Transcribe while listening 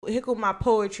here go my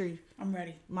poetry. I'm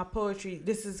ready. My poetry.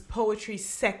 This is poetry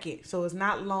second, so it's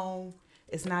not long.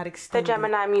 It's not extended. The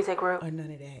Gemini music group. Or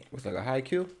none of that. What's like a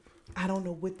haiku? I don't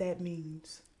know what that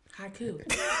means. Haiku.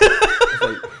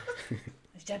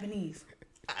 It's Japanese.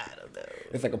 I don't know.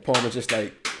 It's like a poem of just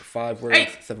like 5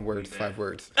 words, 7 words, 5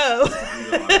 words.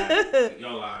 Oh.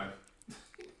 Y'all live.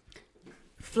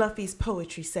 Fluffy's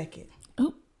poetry second.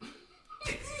 Ooh.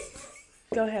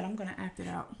 Go ahead. I'm gonna act it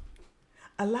out.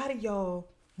 A lot of y'all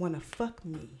want to fuck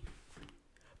me,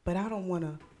 but I don't want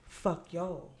to fuck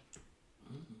y'all.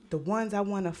 The ones I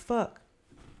want to fuck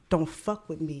don't fuck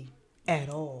with me at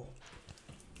all.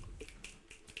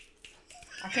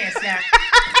 I can't snap.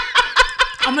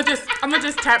 I'm gonna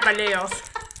just tap my nails.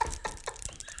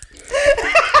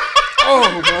 Oh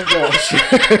my gosh.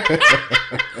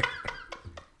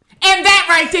 And that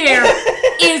right there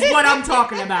is what I'm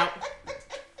talking about.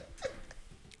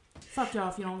 Fuck y'all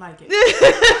if you don't like it.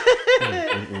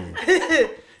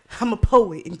 I'm a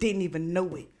poet and didn't even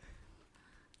know it.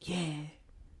 Yeah.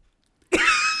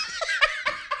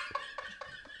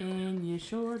 And you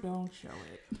sure don't show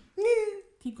it. Yeah.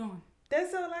 Keep going.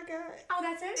 That's all I got. Oh,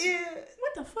 that's it? Yeah.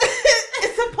 What the fuck?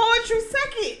 It's a poetry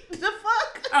second. The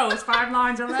fuck? Oh, it's 5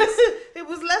 lines or less? It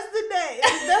was less than that.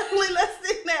 It was definitely less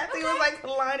than that. I think it was like a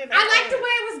line and a half. I like the way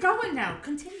it was going now.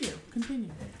 Continue.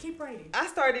 Keep writing. I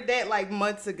started that like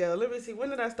months ago. Let me see. When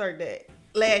did I start that?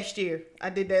 Last year. I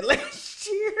did that last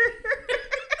year.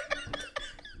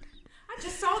 I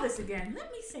just saw this again.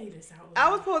 Let me say this out loud. I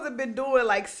was supposed to have been doing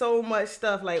like so much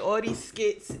stuff, like all these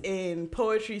skits and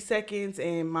poetry seconds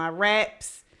and my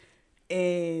raps.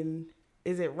 And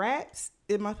is it raps?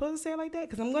 Am I supposed to say it like that?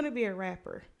 Because I'm going to be a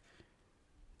rapper.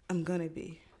 I'm going to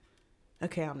be.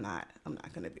 Okay, I'm not. I'm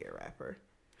not going to be a rapper.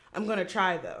 I'm going to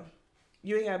try though.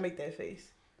 You ain't got to make that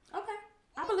face. Okay.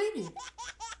 I believe you.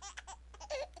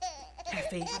 Have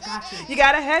faith. I got you. You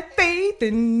got to have faith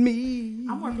in me.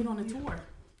 I'm working on a tour.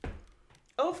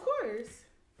 Oh, of course.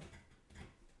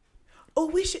 Oh,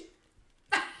 we should.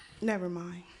 Never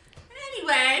mind.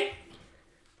 Anyway,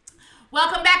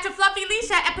 welcome back to Fluffy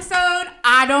Leisha episode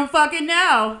I Don't Fucking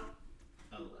Know.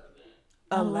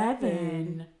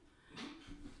 11.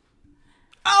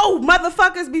 Oh,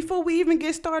 motherfuckers, before we even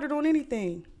get started on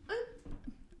anything.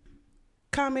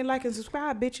 Comment, like, and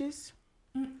subscribe, bitches.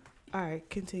 All right,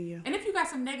 continue. And if you got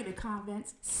some negative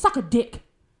comments, suck a dick.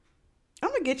 I'm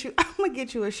gonna get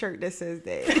you a shirt that says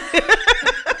that.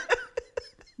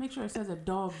 Make sure it says a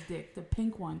dog's dick, the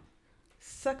pink one.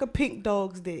 Suck a pink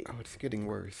dog's dick. Oh, it's getting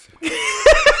worse.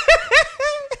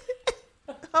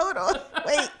 Hold on,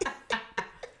 wait.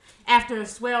 After it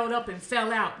swelled up and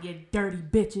fell out, you dirty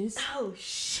bitches. Oh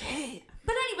shit.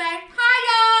 But anyway, hi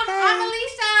y'all. Hey. I'm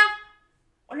Alicia.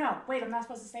 Oh no, wait, I'm not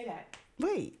supposed to say that.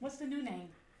 Wait, What's the new name?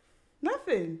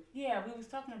 nothing. Yeah, we was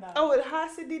talking about. Oh, it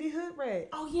Hasa Diddy Hood Rat.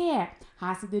 Oh yeah,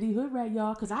 Hasa Diddy Hood Rat,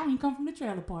 y'all, cause I ain't come from the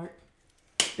trailer park.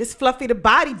 This Fluffy the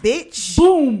body, bitch.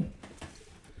 Boom.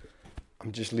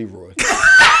 I'm just Leroy.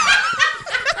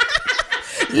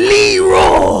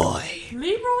 Leroy.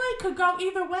 Leroy could go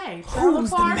either way. Trailer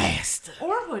Who's the park master?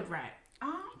 or Hood Rat.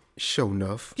 Show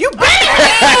enough. You better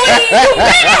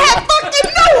have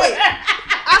fucking know it.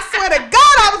 I swear to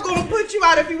God, I was gonna put you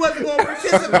out if you wasn't gonna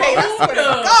participate. I swear to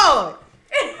God.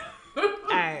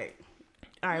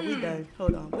 All right, we done.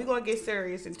 Hold on. We're gonna get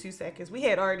serious in 2 seconds. We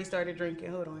had already started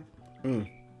drinking. Hold on.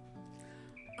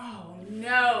 Oh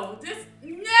no! No!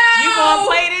 You gonna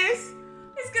play this?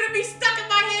 It's gonna be stuck in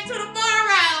my head till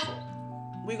tomorrow.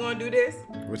 We gonna do this?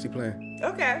 What's he playing?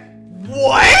 Okay.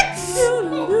 What?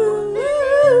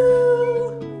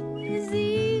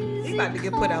 He about to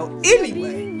get put out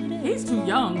anyway. He's too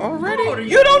young. Already?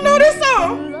 You don't know this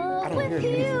song? I don't hear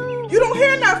anything. You don't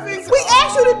hear nothing. We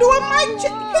asked you to do a mic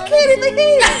check. He can't even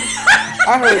hear.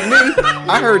 I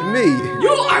heard me.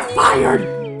 You are fired.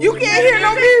 You can't hear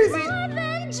no music.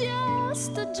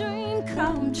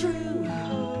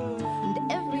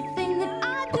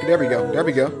 Okay, there we go.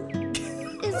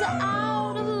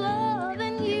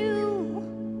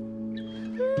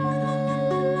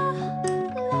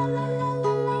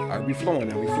 All right, we flowing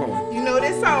now. You know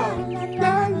this song?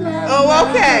 Oh,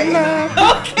 okay.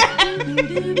 Okay.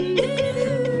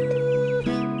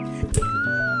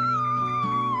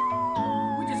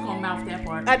 We're just gonna mouth that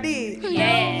part. I did.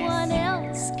 Yes. No one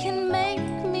else can make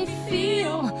me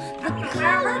feel I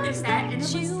heard this at and it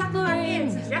was stuck in my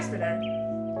head since yesterday.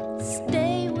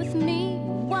 Stay with me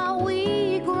while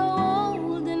we grow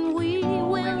old and we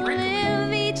will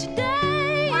live each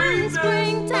day in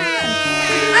springtime.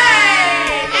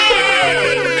 Hey!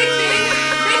 Mix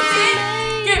it!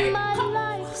 Give it! My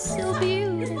life so You're supposed to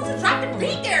beautiful, drop the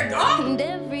beat there, dog! and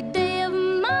every day of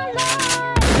my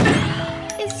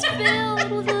life is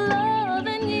filled with love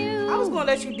and you. I was gonna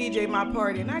let you DJ my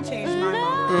party, and I changed my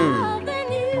mind. Love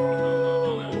and you.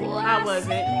 I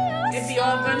wasn't. It'd be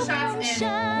all gunshots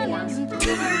and horns.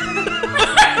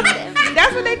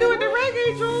 That's what they do at the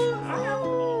reggae joint.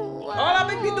 All I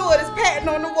be doing is patting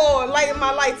on the wall, lighting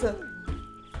my lighter.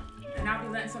 And I'll be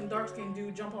letting some dark skinned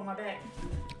dude jump on my back.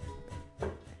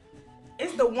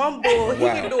 It's the one boy, he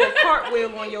can do a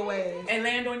cartwheel on your ass. And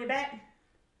land on your back?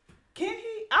 Can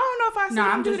he? I don't know if I seen Nah,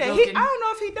 him I'm do just that. joking. I don't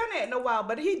know if he done that in a while,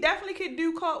 but he definitely could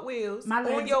do cartwheels My on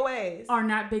legs your ass. are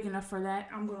not big enough for that.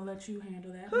 I'm going to let you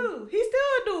handle that. Who? He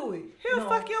still do it. He'll No,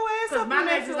 fuck your ass Because up. my on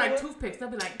that legs is like floor. toothpicks. They'll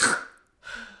be like,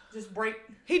 just break.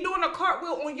 He doing a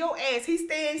cartwheel on your ass. He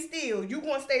staying still. You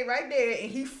gonna stay right there, and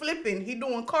he flipping. He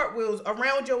doing cartwheels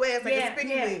around your ass like a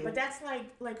spinning wheel. But that's like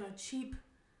a cheap,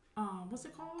 what's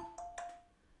it called?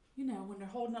 You know, when they're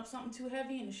holding up something too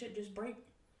heavy and the shit just break.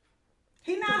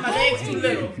 He not My legs too holding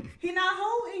little. you. He not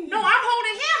holding you. No, I'm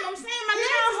holding him. I'm saying my He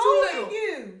legs not is too holding little.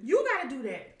 you. You gotta do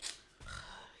that.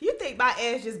 You think my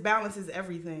ass just balances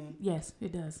everything? Yes,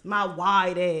 it does. My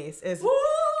wide ass, as Ooh.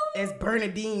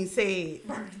 Bernadine said.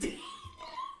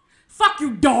 Fuck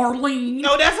you, Darlene.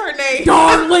 No, that's her name.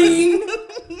 Darlene.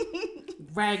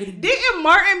 Raggedy. Didn't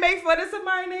Martin make fun of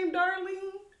somebody named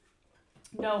Darlene?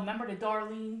 No, remember the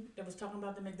Darlene that was talking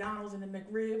about the McDonald's and the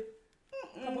McRib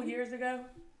a couple years ago?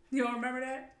 You don't remember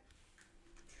that?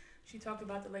 She talked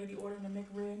about the lady ordering the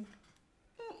McRib.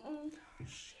 Oh,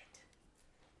 shit.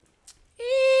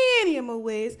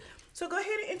 Anyways, so go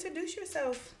ahead and introduce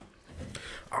yourself.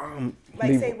 Like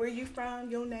Leroy. say where you from,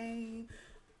 your name,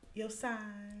 your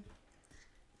sign,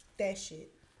 that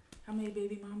shit. How many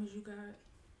baby mamas you got?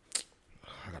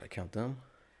 I gotta count them.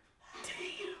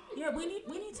 Yeah, we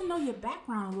need to know your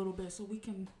background a little bit so we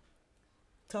can.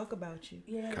 Talk about you.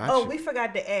 Yeah. Gotcha. Oh, we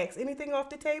forgot to ask. Anything off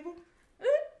the table?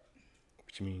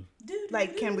 What you mean?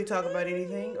 Like, can we talk about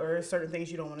anything, or certain things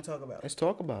you don't want to talk about? Let's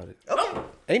talk about it. Okay.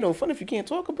 Ain't no fun if you can't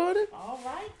talk about it. All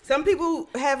right. Some people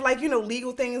have like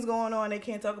legal things going on. They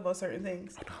can't talk about certain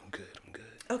things. Oh, no, I'm good. I'm good.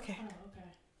 Okay. Oh, okay.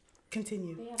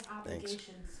 Continue. They have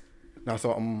obligations. Now,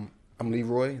 so I'm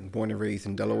Leroy, born and raised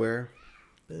in Delaware.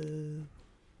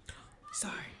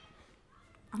 Sorry.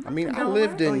 I mean, I Delaware?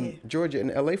 lived in Oh, yeah. Georgia and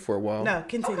LA for a while. No,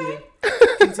 continue.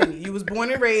 Continue. You was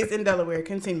born and raised in Delaware.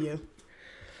 Continue.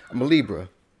 I'm a Libra,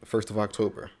 1st of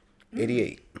October,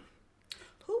 88.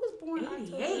 Who was born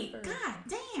 88. October 1st? God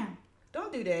damn.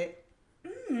 Don't do that.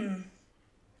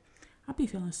 I be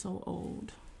feeling so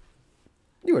old.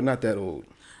 You are not that old.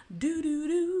 Do do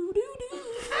do do do.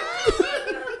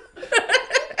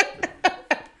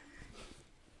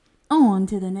 On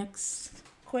to the next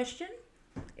question.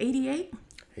 88.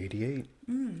 88.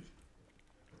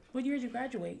 What year did you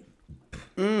graduate?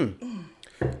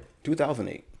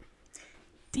 2008.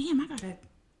 Damn, I got a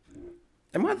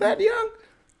Am I that young?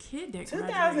 kid that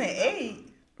 2008.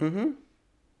 Mm-hmm. Am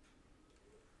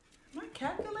I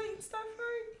calculating stuff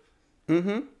right?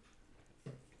 Mm-hmm.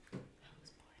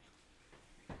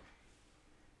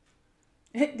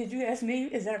 graduated. Did you ask me?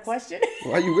 Is that a question?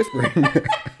 Why are you whispering?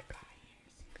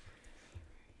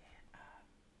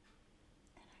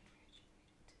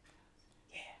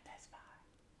 Yeah, that's fine.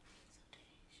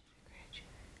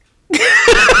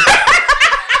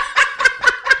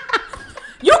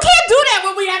 You can't do that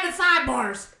when we having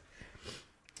sidebars.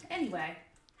 Anyway,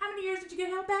 how many years did you get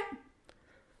held back?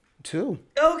 2.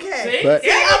 Okay. But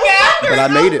Yeah, but I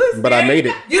made it. But I made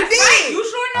it. You That's did. right. You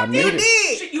sure I enough made You it.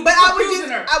 did. Shit, you but was I was confusing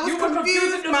her. I was You were confusing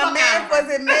confused. the My fuck math out of her.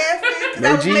 wasn't mathing. 'Cause I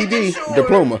No was making GED, sure,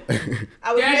 diploma.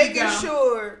 I was There you making go.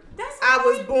 sure That's I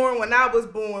was fine. born when I was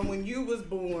born, when you was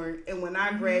born, and when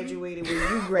I graduated when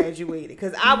you graduated.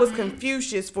 Because I was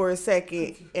Confucius for a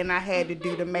second, and I had to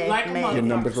do the math. Like a math. Your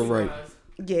numbers were right.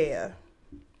 Yeah.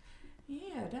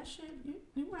 Yeah, that shit.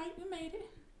 You right. You made it.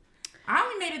 I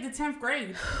only made it to 10th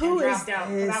grade Who and is dropped out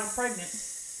when I was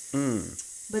this? pregnant.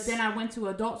 But then I went to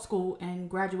adult school and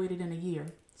graduated in a year.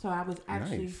 So I was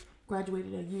actually Nice.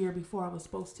 graduated a year before I was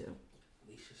supposed to. At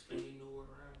least you're spinning new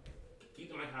around. Keep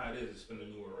it like how it is,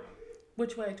 spinning new around.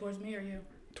 Which way? Towards me or you?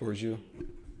 Towards you.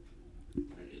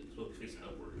 Like, it's supposed to be facing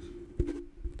upwards.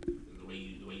 The way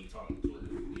you talking to it.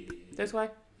 Yeah. This way?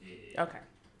 Yeah. Okay.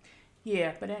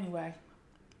 Yeah, but anyway.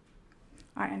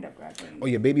 I end up graduating. Oh,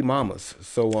 yeah, baby mamas.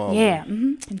 So, Yeah.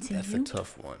 Continue. that's a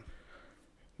tough one.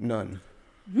 None.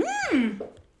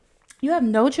 You have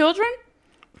no children?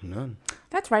 None.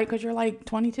 That's right, because you're like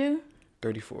 22.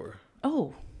 34.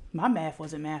 Oh, my math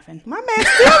wasn't mathing. My man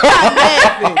still not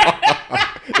laughing.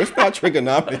 It's not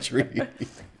trigonometry.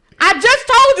 I just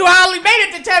told you I only made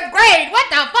it to 10th grade. What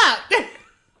the fuck?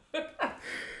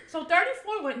 So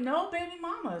 34 with no baby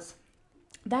mamas.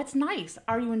 That's nice.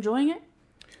 Are you enjoying it?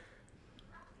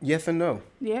 Yes and no.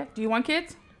 Yeah. Do you want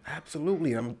kids?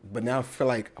 Absolutely. But now I feel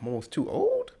like I'm almost too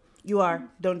old. You are.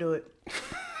 Don't do it.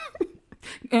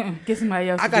 Get somebody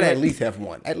else. I to gotta do at it. least have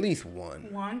one. At least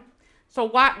one. One. So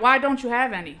why don't you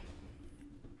have any?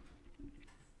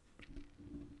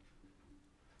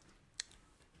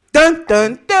 Dun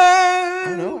dun dun. I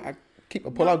don't know. I keep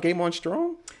a pull-out game on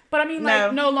strong. But I mean,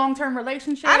 like, no long-term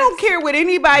relationships. I don't care what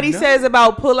anybody says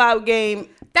about pull-out game.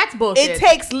 That's bullshit. It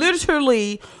takes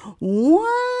literally one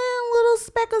little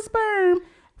speck of sperm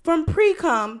from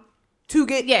pre-cum to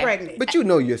get pregnant. But you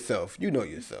know yourself. You know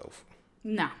yourself.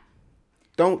 No.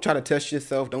 Don't try to test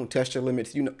yourself. Don't test your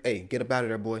limits. You know, hey, get up out of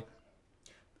there, boy.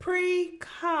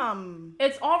 Pre-cum.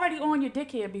 It's already on your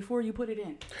dickhead before you put it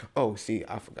in. Oh, see,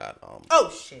 I forgot. Oh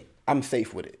shit. I'm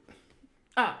safe with it.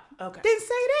 Oh, okay. Didn't say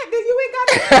that. Then you ain't got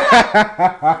to.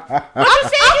 I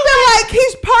feel like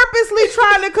he's purposely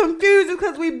trying to confuse you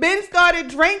because we've been started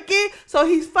drinking, so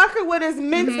he's fucking with us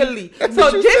mentally. That's So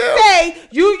what you just feel. say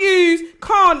you use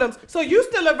condoms, so you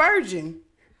still a virgin.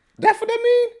 That's what that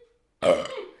mean?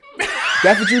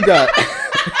 That's what you got.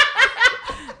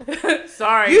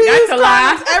 Sorry, You that's use a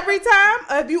lie. condoms every time.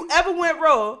 Have you ever went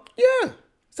raw? Yeah.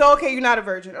 So okay, you're not a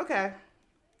virgin. Okay.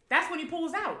 That's when he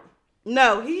pulls out.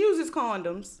 No, he uses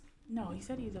condoms. No, he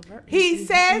said he's a virgin. He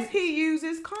says he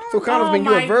uses condoms. So condoms mean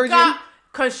you a virgin?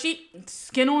 Because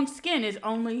skin on skin is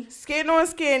only. Skin on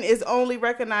skin is only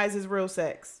recognized as real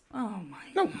sex. Oh my.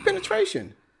 No,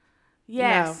 penetration.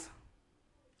 Yes.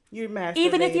 You're masturbating.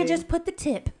 Even if you just put the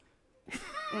tip.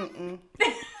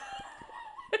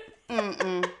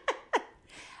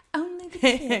 Only the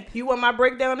tip. You want my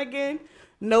breakdown again?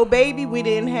 No baby, we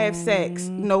didn't have sex.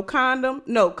 No condom,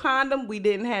 we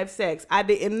didn't have sex. I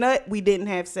didn't nut, we didn't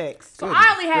have sex. So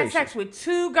I only had gracious. sex with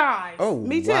 2 guys. Oh,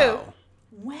 Me too. wow.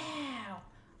 Wow.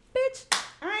 Bitch.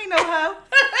 I ain't no hoe.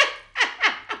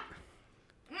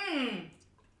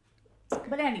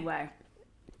 But anyway.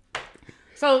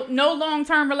 So no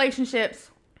long-term relationships.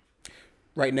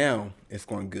 Right now, it's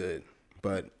going good.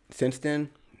 But since then,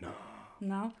 no.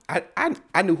 No.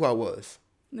 I knew who I was.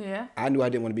 Yeah. I knew I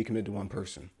didn't want to be committed to one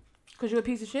person. Because you're a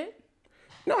piece of shit?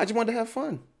 No, I just wanted to have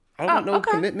fun. I don't want no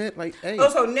okay. commitment. Like, hey. Oh,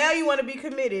 so now you want to be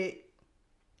committed.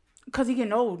 Because he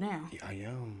getting old now. Yeah, I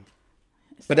am.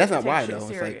 But that's not Take why, shit though. It's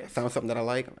like, serious. I found something that I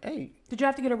like. Hey. Did you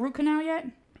have to get a root canal yet?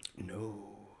 No.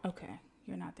 Okay.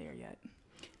 You're not there yet.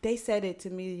 They said it to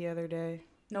me the other day.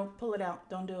 No, pull it out.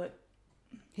 Don't do it.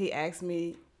 He asked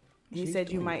me, he She's said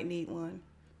you doing might need one.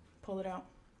 Pull it out.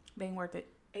 They ain't worth it.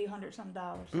 $800 something.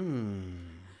 Mm.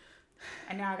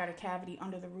 And now I got a cavity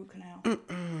under the root canal.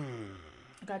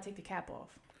 I gotta take the cap off.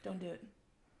 Don't do it.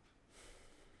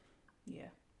 Yeah.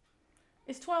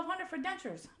 It's $1,200 for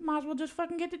dentures. Might as well just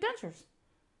fucking get the dentures.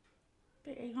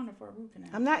 Pay $800 for a root canal.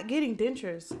 I'm not getting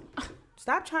dentures.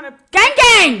 Stop trying to. Gang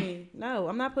gang! No,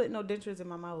 I'm not putting no dentures in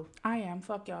my mouth. I am.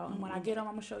 Fuck y'all. And when I get them,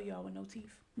 I'm gonna show y'all what no teeth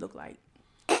look like.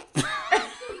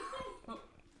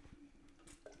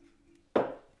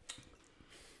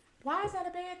 Why is that a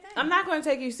bad thing? I'm not going to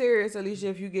take you serious, Alicia,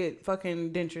 if you get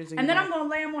fucking dentures in And your then I'm mouth. gonna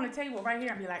lay them on the table right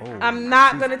here and be like, Oh. I'm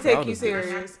not going to She's take proud you of this.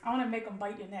 serious. I want to make them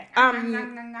bite your neck.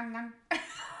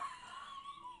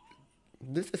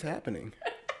 This is happening.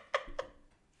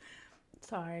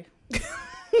 Sorry.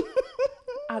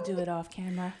 I'll do it off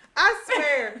camera. I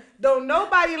swear, don't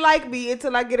nobody like me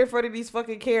until I get in front of these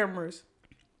fucking cameras.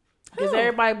 Because Who?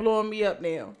 everybody blowing me up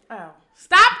now. Oh.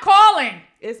 Stop calling!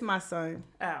 It's my son.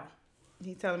 Oh.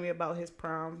 He telling me about his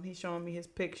prom. He's showing me his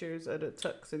pictures of the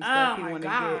tux and Oh stuff he my want to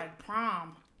God. get.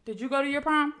 Prom. Did you go to your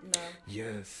prom? No.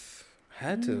 Yes.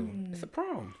 Had to. It's a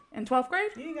prom. In 12th grade?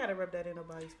 You ain't got to rub that in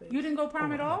nobody's face. You didn't go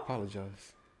prom at I all?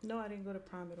 apologize. No, I didn't go to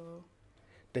prom at all.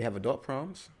 They have adult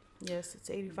proms. Yes, it's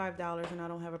 $85 and I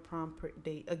don't have a prom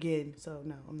date again. So,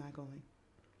 no, I'm not going.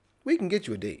 We can get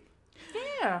you a date.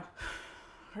 Yeah.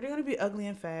 Are they going to be ugly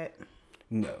and fat?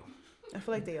 No. I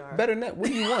feel like they are. Better than that. What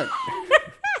do you want?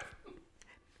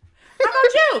 How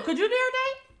about you? Could you do a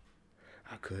date?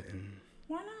 I couldn't.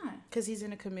 Why not? Because he's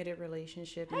in a committed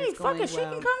relationship. And Hey, it's fuck going it. She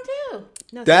well. can come too.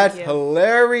 No, That's thank you.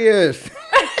 hilarious.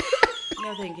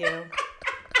 No, thank you.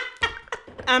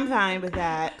 I'm fine with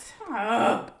that.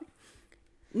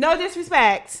 No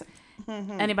disrespect.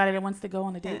 Anybody that wants to go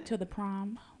on a date to the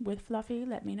prom with Fluffy,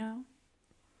 let me know.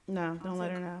 No, don't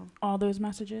let her know. All those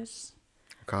messages.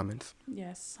 Comments.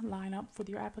 Yes, line up with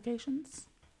your applications.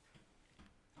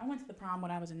 I went to the prom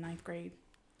when I was in 9th grade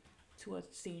to a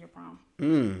senior prom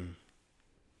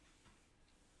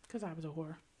because I was a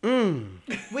whore.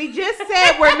 We just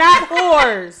said we're not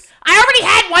whores. I already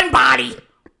had one body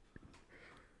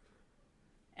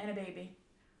and a baby,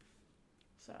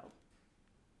 so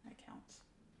that counts.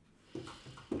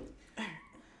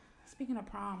 Speaking of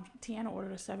prom, Tiana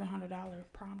ordered a $700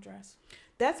 prom dress.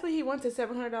 That's what he wants, a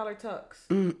 $700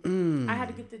 tux. I had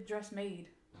to get the dress made.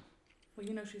 Well,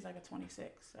 you know she's like a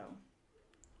 26, so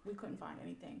we couldn't find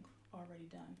anything already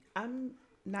done. I'm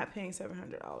not paying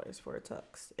 $700 for a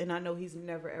tux, and I know he's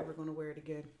never ever gonna wear it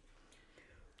again.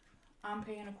 I'm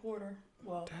paying a quarter.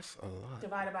 Well, That's a lot.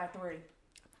 divided by 3. At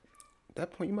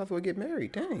that point, you might as well get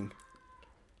married. Dang.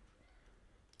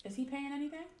 Is he paying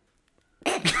anything?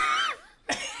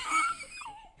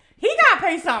 He gotta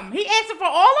pay something. He answered for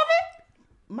all of it.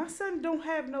 My son don't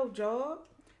have no job.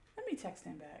 Let me text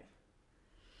him back.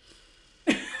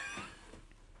 What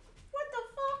the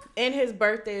fuck? And his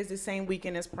birthday is the same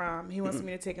weekend as prom. He wants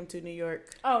me to take him to New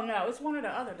York. Oh no, it's one or the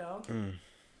other, dog.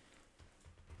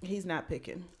 He's not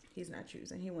picking. He's not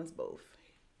choosing. He wants both.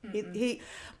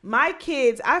 My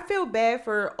kids, I feel bad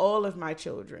for all of my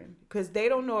children because they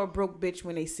don't know a broke bitch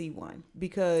when they see one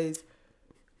because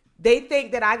they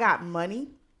think that I got money.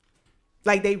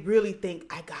 Like they really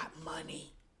think I got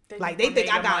money. They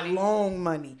think I got long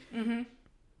money. Mm-hmm.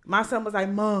 My son was like,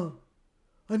 Mom,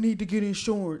 I need to get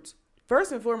insurance.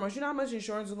 First and foremost, you know how much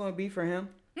insurance is going to be for him?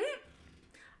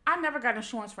 I never got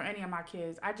insurance for any of my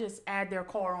kids. I just add their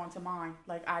car onto mine.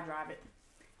 Like I drive it.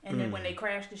 And then when they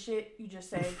crash the shit, you just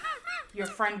say,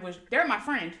 they're my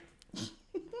friend.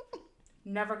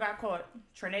 Never got caught.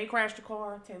 Trinae crashed the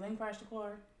car. Taylin crashed the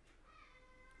car.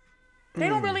 They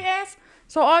don't really ask.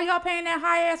 So all y'all paying that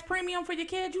high ass premium for your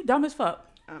kids, you dumb as fuck.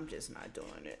 I'm just not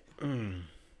doing it.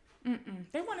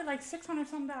 They wanted like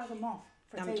 $600-something a month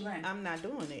for Taylin. I'm not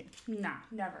doing it. Nah,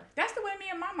 never. That's the way me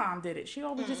and my mom did it. She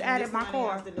always just added my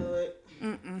car. To do it.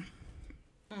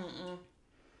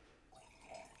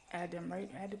 Add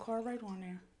the car right on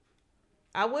there.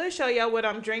 I will show y'all what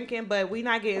I'm drinking, but we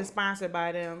not getting sponsored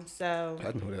by them. So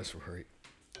I know that's right.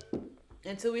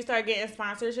 until we start getting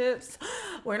sponsorships,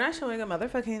 we're not showing a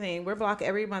motherfucking thing. We're blocking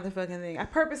every motherfucking thing. I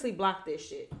purposely blocked this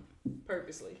shit.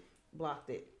 Purposely blocked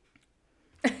it.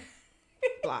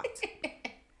 Blocked.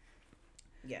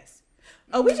 Yes.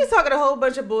 Oh, we just talking a whole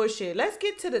bunch of bullshit. Let's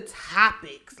get to the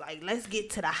topics. Like, let's get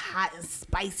to the hot and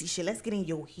spicy shit. Let's get in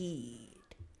your head.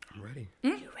 I'm ready.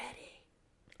 You ready?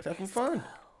 Let's have some fun.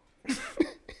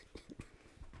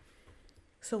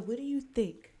 So what do you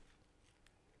think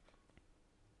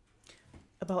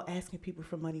about asking people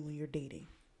for money when you're dating?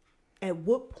 At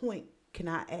what point can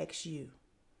I ask you,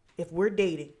 if we're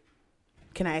dating,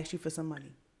 can I ask you for some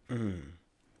money?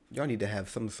 Y'all need to have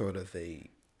some sort of a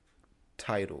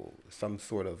title, some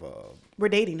sort of We're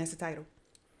dating, that's the title.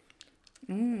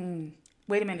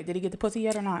 Wait a minute, did he get the pussy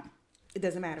yet or not? It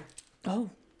doesn't matter. Oh.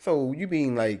 So you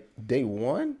mean like day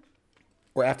 1?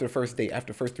 Or after the first date,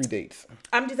 after the first 3 dates?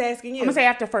 I'm just asking you. I'm going to say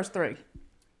after first 3.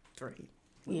 3.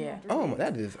 Yeah. Oh,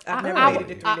 that is. I've never I made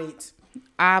would- it to 3 dates.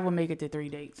 I will make it to 3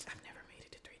 dates. I've never made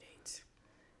it to 3 dates.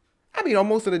 I mean, on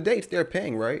most of the dates, they're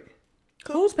paying, right?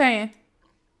 Who's paying?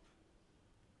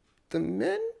 The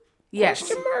men? Yes.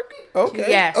 Question mark? Okay.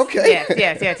 Yes. Okay.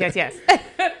 Yes.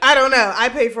 I don't know. I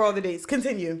pay for all the dates.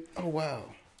 Continue. Oh, wow.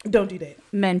 Don't do that.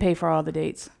 Men pay for all the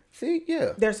dates. See?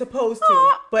 Yeah. They're supposed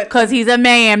to. But Because he's a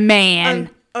man.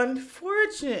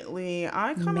 unfortunately,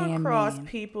 I come across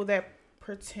people that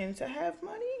pretend to have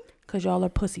money. Because y'all are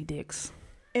pussy dicks.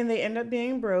 And they end up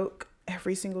being broke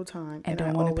every single time. And I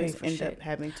don't wanna pay always for end shit. up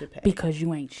having to pay. Because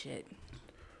you ain't shit.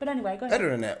 But anyway, go ahead. Better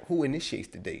than that, who initiates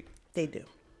the date? They do.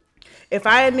 If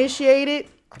I initiate it,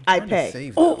 I Trying to pay.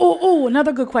 save Oh,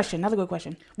 another good question.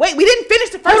 Wait, we didn't finish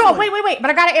the first Hold on, one. wait. But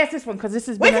I got to ask this one because this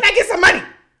is. When can I get some money?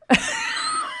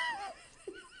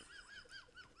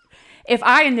 If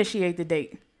I initiate the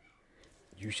date.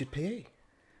 You should pay.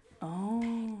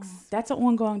 Oh, that's an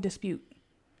ongoing dispute.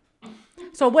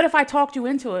 So what if I talked you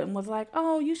into it and was like,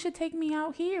 oh, you should take me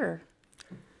out here?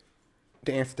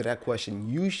 The answer to that question,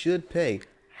 you should pay.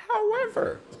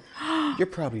 However, you're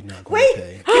probably not going Wait, to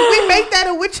pay. can we make that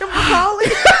a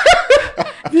whatchamacallit?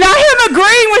 Not him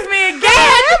agreeing with me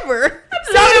again. Ever.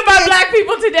 Something about black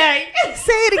people today.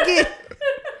 Say it again.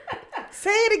 Say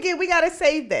it again. We got to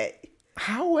save that.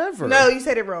 However. No, you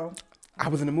said it wrong. I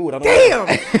was in the mood. I don't know.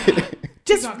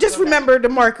 Damn. Just remember the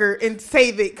marker and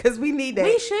save it because we need that.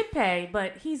 We should pay,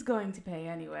 but he's going to pay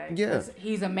anyway. Yeah. 'Cause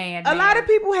he's a man. A lot of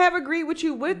people have agreed with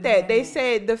you with that. They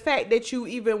said the fact that you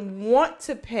even want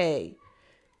to pay,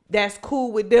 that's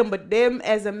cool with them, but them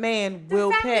as a man will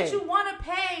the fact pay. that you want to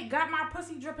pay got my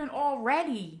pussy dripping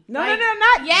already. No, Like,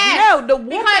 not yes. no. The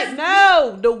woman,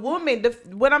 Because the woman.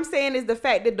 What I'm saying is the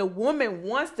fact that the woman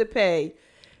wants to pay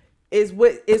is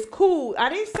what is cool. I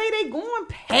didn't say they going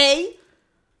to pay.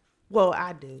 Well,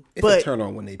 I do. It's but a turn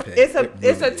on when they pay. It's a It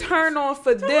really is. turn on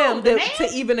for them to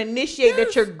even initiate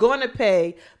that you're gonna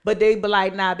pay, but they be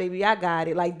like, nah, baby, I got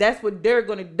it. Like that's what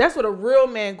a real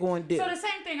man gonna do. So the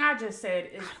same thing I just said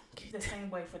is the same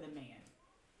way for the man.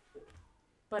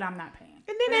 But I'm not paying.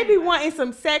 And then they be wanting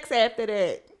some sex after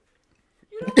that.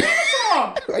 You don't give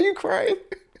it to them. Are you crying?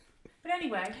 But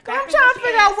anyway, I'm trying to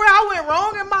figure out where I went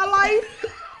wrong in my life.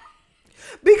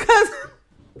 Because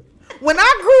when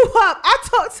I grew up, I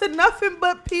talked to nothing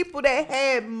but people that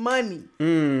had money.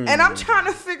 And I'm trying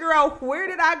to figure out where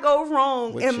did I go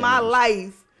wrong in my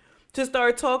life to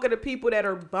start talking to people that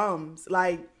are bums.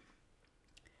 Like,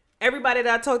 everybody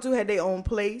that I talked to had their own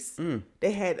place.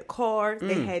 They had cars.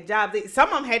 They had jobs.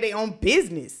 Some of them had their own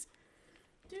business.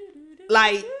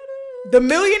 Like, the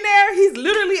millionaire, he's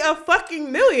literally a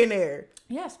fucking millionaire.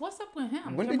 Yes, what's up with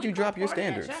him? When did you drop your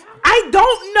standards? I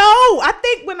don't know. I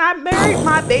think when I married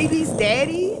my baby's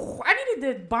daddy. I needed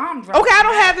the bomb drop. Okay, I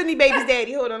don't have any baby's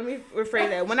daddy. Hold on, let me rephrase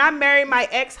that. When I married my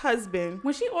ex-husband.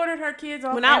 When she ordered her kids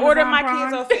off When Amazon I ordered my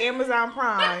Prime. kids off of Amazon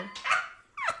Prime.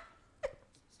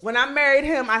 When I married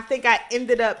him, I think I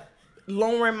ended up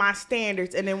lowering my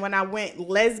standards. And then when I went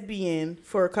lesbian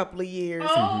for a couple of years.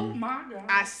 Oh my God.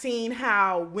 I seen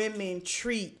how women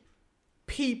treat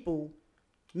people,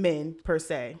 men per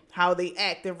se, how they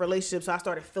act in relationships. So I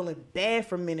started feeling bad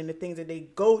for men and the things that they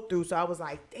go through. So I was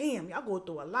like, damn, y'all go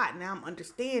through a lot. Now I'm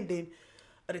understanding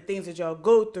of the things that y'all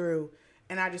go through.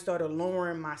 And I just started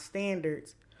lowering my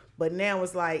standards. But now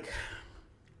it's like,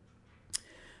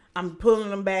 I'm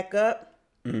pulling them back up,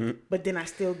 but then I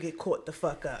still get caught the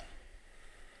fuck up.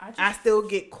 I still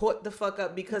get caught the fuck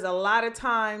up because a lot of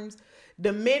times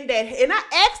the men that, and I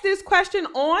asked this question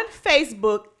on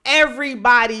Facebook,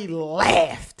 everybody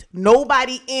laughed.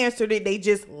 Nobody answered it. They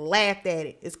just laughed at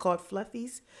it. It's called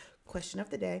Fluffy's question of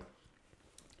the day.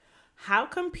 How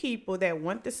come people that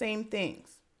want the same things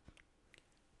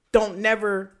don't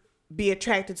never be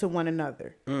attracted to one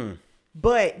another?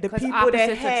 But the people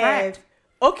that have,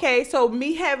 okay, so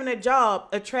me having a job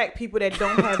attract people that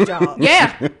don't have jobs.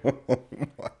 Yeah.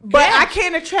 But I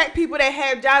can't attract people that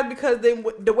have jobs because then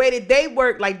the way that they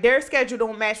work, like their schedule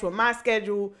don't match with my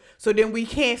schedule. So then we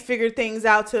can't figure things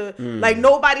out to, like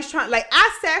nobody's trying, like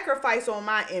I sacrifice on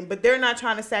my end, but they're not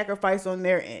trying to sacrifice on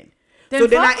their end. So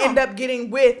then I end up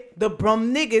getting with the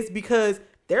brum niggas because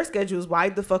their schedule is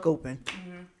wide the fuck open.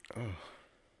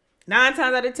 9 times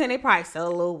out of 10, they probably sell a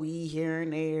little weed here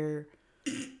and there.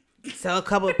 Sell a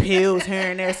couple of pills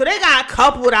here and there. So they got a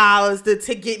couple dollars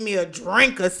to get me a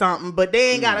drink or something, but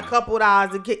they ain't got a couple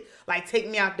dollars to get, like, take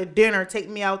me out to dinner, take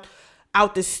me out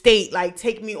the state, like,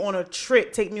 take me on a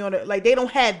trip, take me on a, like, they don't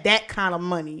have that kind of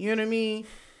money. You know what I mean?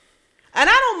 And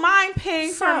I don't mind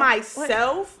paying for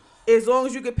myself as long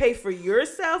as you can pay for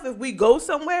yourself. If we go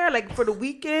somewhere, like, for the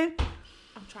weekend.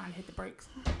 I'm trying to hit the brakes.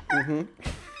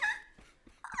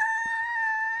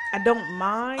 I don't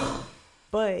mind,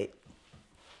 but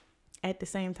at the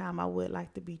same time, I would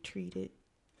like to be treated.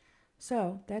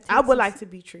 So I would like to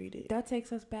be treated. That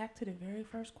takes us back to the very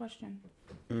first question.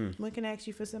 We can ask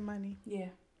you for some money. Yeah.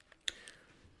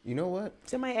 You know what?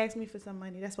 Somebody asked me for some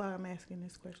money. That's why I'm asking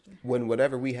this question. When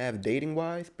whatever we have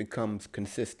dating-wise becomes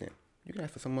consistent, you can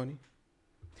ask for some money.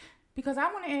 Because I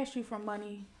want to ask you for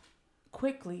money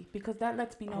quickly because that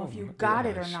lets me know if you got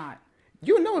it or not.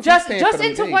 You know if just you're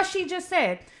paying into for what she just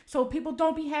said. So people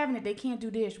don't be having it. They can't do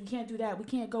this. We can't do that. We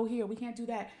can't go here. We can't do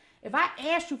that. If I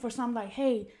asked you for something like,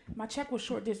 hey, my check was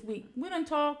short this week. We done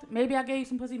talked. Maybe I gave you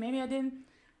some pussy. Maybe I didn't.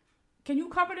 Can you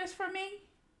cover this for me?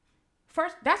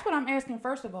 First, that's what I'm asking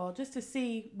first of all, just to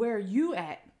see where you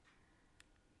at.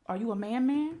 Are you a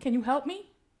man? Can you help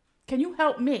me? Can you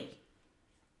help me?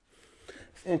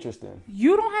 It's interesting.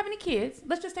 You don't have any kids.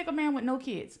 Let's just take a man with no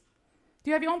kids. Do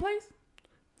you have your own place?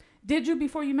 Did you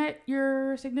before you met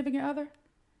your significant other?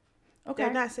 Okay.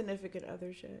 They're not significant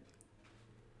others yet.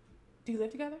 Do you live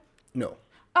together? No.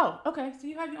 Oh, okay. So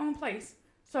you have your own place.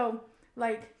 So,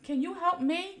 like, can you help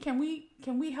me? Can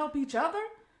we help each other?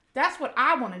 That's what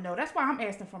I want to know. That's why I'm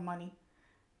asking for money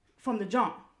from the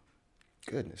jump.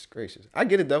 Goodness gracious. I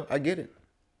get it, though. I get it.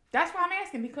 That's why I'm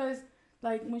asking because,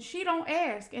 like, when she don't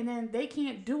ask and then they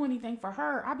can't do anything for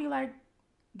her, I'll be like,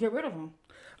 get rid of them.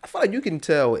 I feel like you can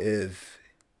tell if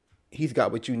he's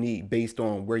got what you need based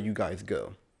on where you guys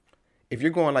go. If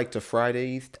you're going like to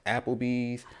Fridays, to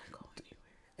Applebee's,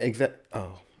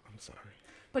 oh, I'm sorry.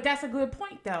 But that's a good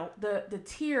point though. The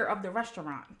tier of the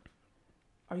restaurant.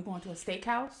 Are you going to a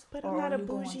steakhouse? But I'm not a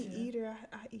bougie eater.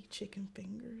 I eat chicken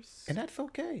fingers. And that's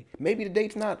okay. Maybe the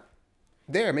date's not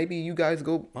there. Maybe you guys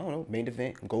go, I don't know, main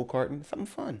event, go-karting, something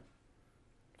fun.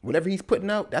 Whatever he's putting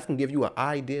out, that's going to give you an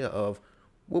idea of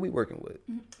What we working with?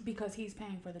 Because he's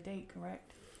paying for the date,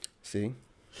 correct? See?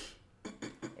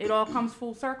 It all comes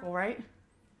full circle, right?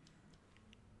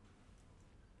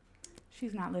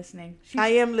 She's not listening. I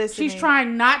am listening. She's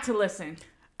trying not to listen.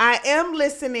 I am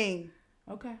listening.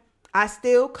 Okay. I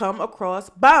still come across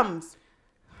bums.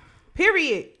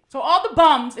 Period. So all the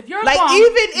bums, if you're a Like bum,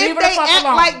 even leave if her the they fuck act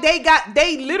alone. like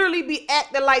they literally be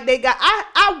acting like they got.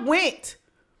 I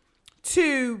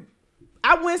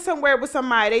went somewhere with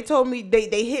somebody. They told me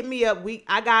they hit me up.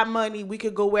 I got money. We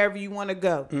could go wherever you want to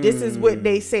go. This is what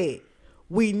they said.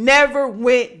 We never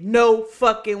went no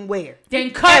fucking where. Then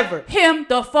cut Ever. him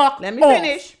the fuck Let me off.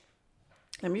 finish.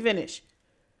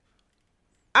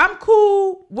 I'm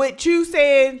cool with you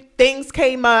saying things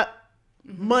came up,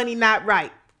 money not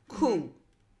right. Cool.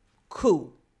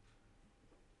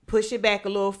 Push it back a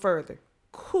little further.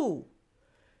 Cool.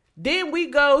 Then we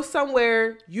go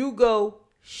somewhere, you go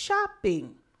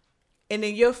shopping. And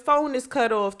then your phone is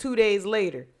cut off 2 days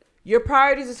later. Your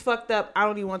priorities is fucked up. I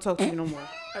don't even want to talk to you no more.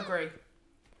 Agree.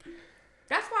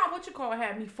 That's why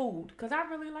had me fooled. Because I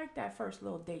really liked that first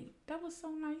little date. That was so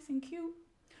nice and cute.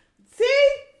 See?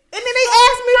 And then they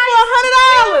asked me for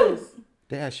 $100.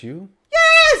 They asked you?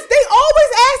 Yes, they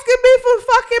always asking me for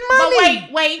fucking money.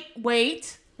 But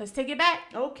wait. Let's take it back.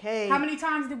 Okay. How many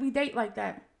times did we date like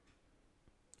that?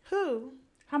 Who?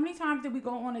 How many times did we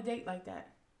go on a date like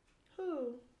that?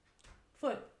 Who?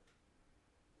 Foot.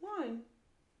 One.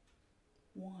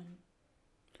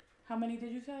 How many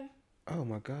did you say? Oh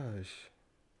my gosh.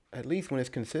 At least when it's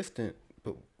consistent,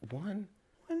 but one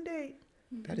date.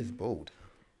 that is bold.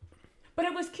 But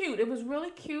it was cute. It was really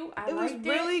cute. It was liked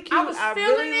really it. cute. I was I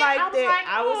feeling really it. liked it.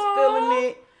 I was "Aw." feeling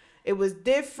it. It was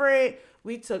different.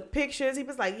 We took pictures. He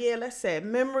was like, yeah, let's set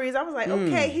memories. I was like,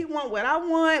 okay, he want what I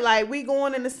want. Like, we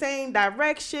going in the same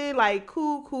direction. Like,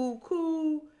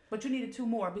 cool. But you needed 2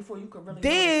 more before you could really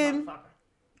Then- know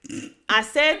this motherfucker. I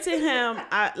said to him,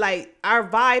 our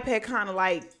vibe had kind of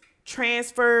like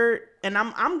transferred, and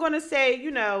I'm gonna say,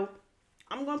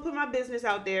 I'm gonna put my business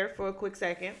out there for a quick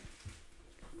second.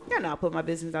 Yeah, no, I'll put my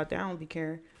business out there. I don't be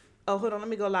caring. Oh, hold on, let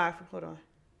me go live. Hold on.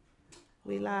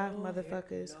 We live,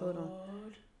 motherfuckers. Hold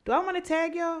on. Do I want to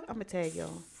tag y'all? I'm gonna tag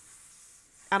y'all.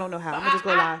 I don't know how. I'm gonna just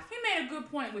go live. He made a good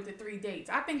point with the 3 dates.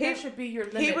 I think that should be your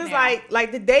limit. He was now.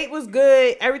 like the date was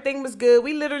good. Everything was good.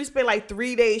 We literally spent like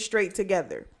 3 days straight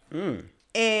together.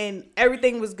 And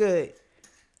everything was good.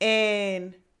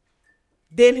 And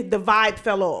then the vibe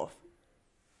fell off.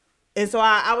 And so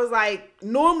I was like,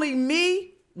 normally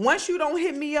me, once you don't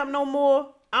hit me up no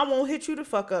more, I won't hit you the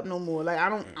fuck up no more. Like, I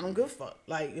don't give a fuck.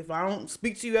 Like, if I don't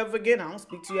speak to you ever again, I don't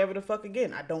speak to you ever the fuck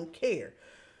again. I don't care.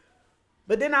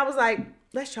 But then I was like,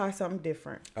 let's try something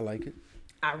different. I like it.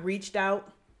 I reached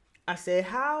out. I said,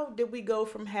 how did we go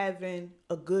from having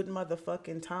a good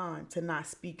motherfucking time to not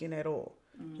speaking at all?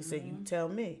 He said, you tell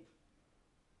me.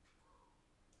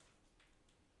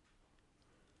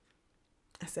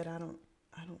 I said, I don't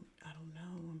know.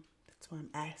 That's why I'm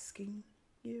asking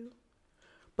you.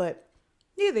 But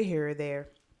neither here or there.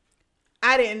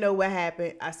 I didn't know what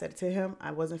happened. I said to him,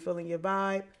 I wasn't feeling your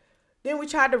vibe. Then we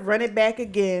tried to run it back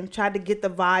again, tried to get the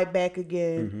vibe back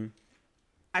again.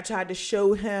 I tried to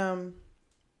show him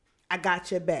I got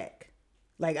your back.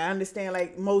 Like, I understand,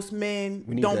 like, most men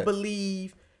don't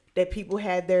believe that people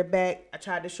had their back. I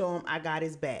tried to show him I got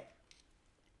his back.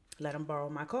 Let him borrow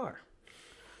my car.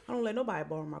 I don't let nobody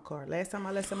borrow my car. Last time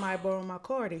I let somebody borrow my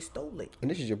car, they stole it.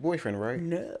 And this is your boyfriend, right?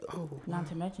 No. Not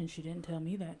to mention, she didn't tell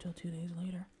me that till 2 days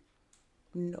later.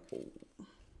 No. Oh,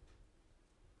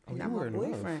 Not you were my in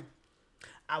love. boyfriend.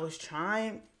 I was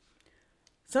trying.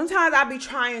 Sometimes I be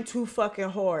trying too fucking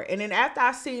hard. And then after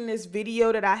I seen this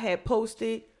video that I had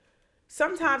posted,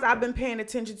 sometimes I've been paying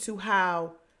attention to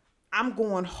how I'm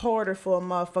going harder for a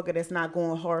motherfucker that's not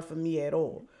going hard for me at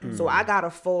all. So I gotta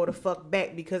fall the fuck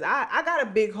back because I got a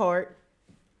big heart.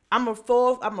 I'ma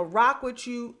rock with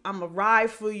you. I'ma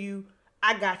ride for you.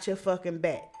 I got your fucking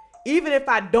back. Even if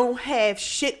I don't have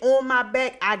shit on my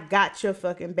back, I got your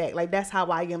fucking back. Like, that's how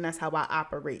I am. That's how I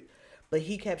operate. But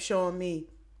he kept showing me,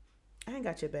 I ain't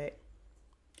got your back.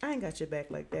 I ain't got your back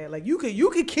like that. Like, you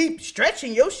could keep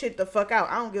stretching your shit the fuck out.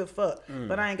 I don't give a fuck.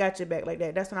 But I ain't got your back like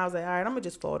that. That's when I was like, all right, I'm gonna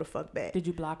just fall the fuck back. Did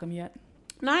you block him yet?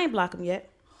 No, I ain't block him yet.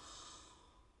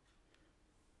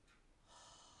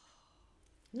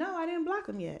 No, I didn't block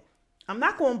him yet. I'm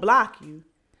not gonna block you.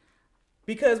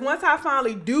 Because once I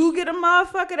finally do get a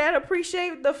motherfucker that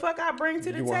appreciate the fuck I bring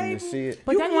to the You table, want him to see it?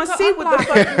 But you then want to you see could what the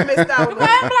fuck you missed out Go on.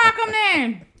 ahead and block him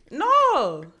then.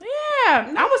 No.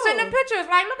 Yeah. I was No. sending pictures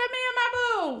like, look at me and my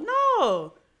boo.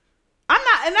 No. I'm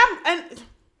not, and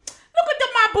Look at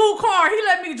my boo car. He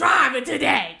let me drive it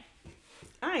today.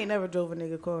 I ain't never drove a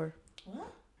nigga car.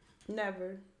 What?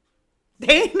 Never.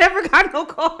 They ain't never got no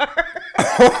car.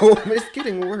 Oh, it's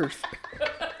getting worse.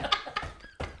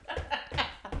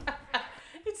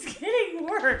 It's getting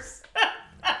worse.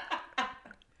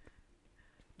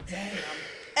 Damn.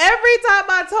 Every time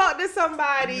I talk to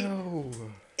somebody, No.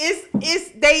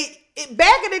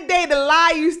 back in the day, the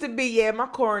lie used to be, yeah, my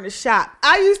car in the shop.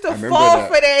 I used to I remember fall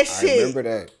for that shit. I remember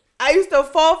that. I used to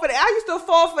fall for that. I used to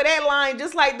fall for that line,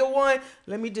 just like the one.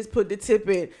 Let me just put the tip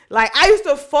in. Like I used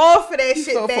to fall for that You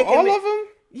shit fell back for all in the, of them?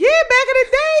 Yeah, back in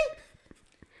the day.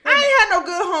 I ain't had no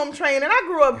good home training. I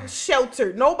grew up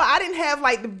sheltered. Nobody. I didn't have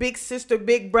like the big sister,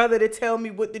 big brother to tell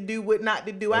me what to do, what not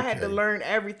to do. I had to Okay. learn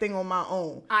everything on my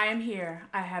own. I am here.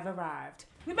 I have arrived.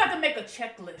 We're about to make a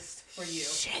checklist for you.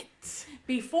 Shit.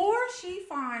 Before she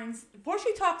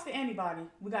talks to anybody,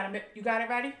 you got it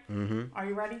ready? Mm-hmm. Are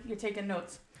you ready? You're taking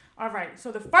notes. All right.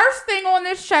 So the first thing on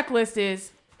this checklist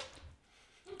is,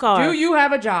 Car. do you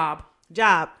have a job?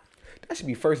 Job. That should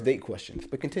be first date questions,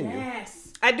 but continue.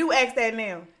 Yes. I do ask that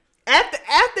now.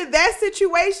 After that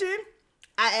situation,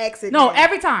 I ask it No, now.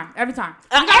 every time. I You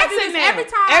gotta ask do it this now. every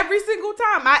time. Every single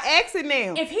time. I ask it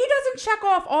now. If he doesn't check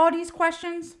off all these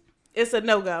questions, It's a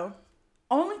no-go.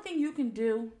 only thing you can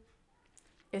do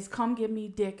is come give me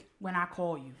dick when I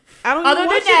call you. I don't Other even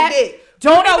want than your that, dick.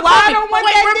 don't You know even why call I me. don't want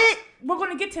Wait, that dick? We're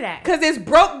gonna get to that. Because it's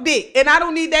broke dick, and I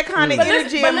don't need that kind of But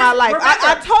energy listen, in my life. remember-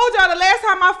 I told y'all the last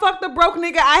time I fucked a broke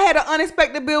nigga, I had an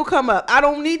unexpected bill come up. I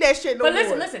don't need that shit no But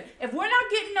more. listen. If we're not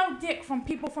getting no dick from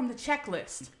people from the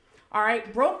checklist, all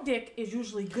right, broke dick is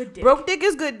usually good dick. Broke dick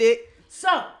is good dick.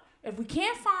 So if we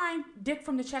can't find dick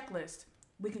from the checklist,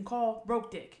 we can call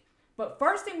broke dick. But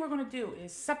first thing we're gonna do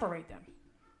is separate them.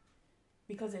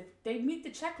 Because if they meet the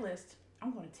checklist,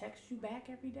 I'm gonna text you back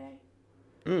every day.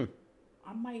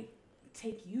 I might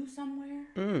take you somewhere.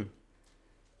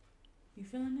 You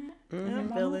feeling that?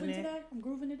 Am I feeling moving it. today? I'm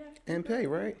grooving today. And pay,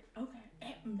 right?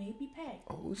 Okay, and maybe pay.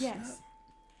 Oh, yes,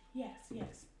 snap.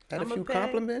 yes. Add a I'ma few pay.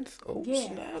 compliments? Oh, Yeah,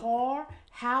 snap. car,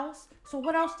 house. So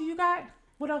what else do you got?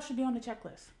 What else should be on the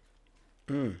checklist?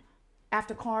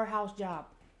 After car, house, job.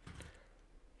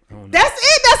 That's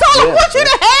it. That's all I Yeah, want you yeah.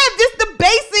 to have. Just the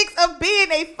basics of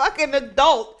being a fucking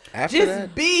adult. After Just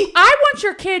that- be. I want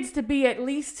your kids to be at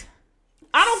least.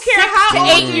 I don't care 6 how to old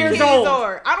 8 your years kids old.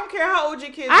 are. I don't care how old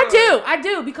your kids are. I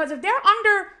do, because if they're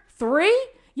under 3,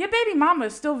 your baby mama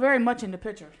is still very much in the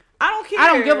picture. I don't care. I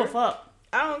don't give a fuck.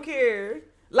 I don't care.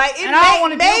 Like it And I don't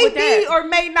wanna deal may with be that. or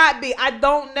may not be. I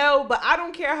don't know, but I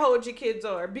don't care how old your kids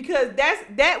are because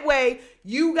that way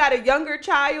you got a younger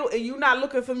child and you not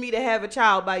looking for me to have a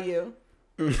child by you.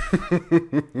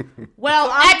 Well,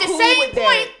 So I'm at the cool same with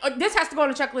point, this has to go on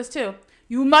the checklist too.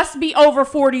 You must be over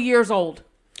 40 years old.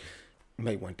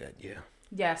 May want that, yeah.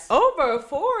 Yes. Over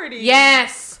 40.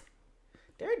 Yes.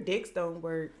 Their dicks don't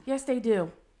work. Yes, they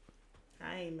do.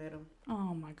 I ain't met them.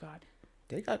 Oh my God.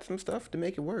 They got some stuff to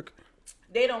make it work.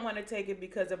 They don't want to take it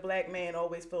because a black man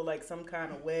always feel like some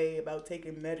kind of way about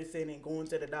taking medicine and going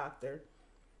to the doctor.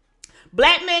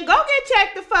 Black men, go get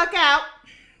checked the fuck out.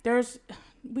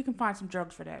 We can find some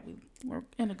drugs for that. We're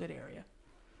in a good area.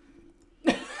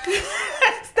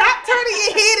 Stop turning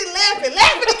your head and laughing.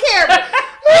 Laugh at the camera.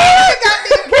 Laugh at the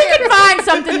goddamn We camera. can find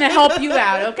something to help you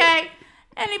out, okay?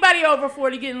 Anybody over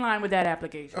 40, get in line with that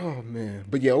application. Oh, man.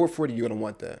 But yeah, over 40, you're going to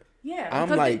want that. Yeah. I'm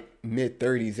because like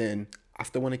mid-30s and I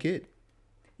still want a kid.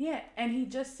 Yeah, and he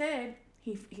just said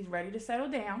he's ready to settle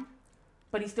down,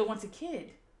 but he still wants a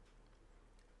kid.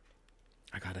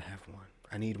 I got to have one.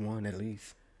 I need one at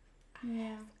least.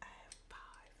 Yeah. I have 5.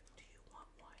 Do you want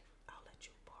one? I'll let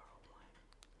you borrow one.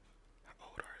 How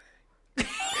old are they?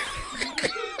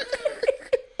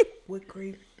 What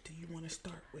grade do you want to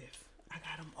start with? I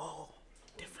got them all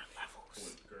different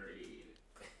levels.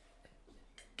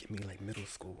 Give me like middle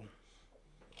school.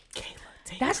 Kayla,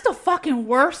 take That's the fucking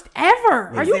worst ever.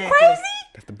 Are you Exactly. crazy?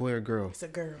 That's the boy or girl? It's a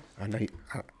girl. I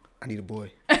need a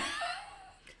boy. That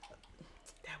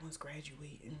one's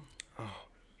graduating.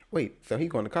 Wait, so he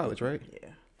going to college, right? Yeah.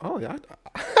 Oh, yeah.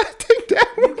 I take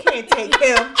that You one. can't take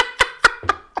him.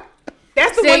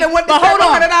 That's the See, one that went to but hold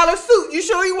on. $700 suit. You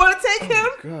sure you want to take him?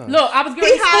 God. Look, I was He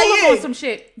getting school up high on end. some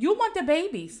shit. You want the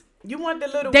babies. You want the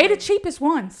little They one. the cheapest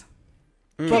ones.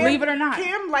 Believe it or not.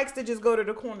 Cam likes to just go to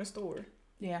the corner store.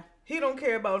 Yeah. He don't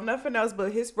care about nothing else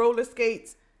but his roller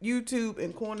skates, YouTube,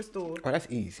 and corner store. Oh, that's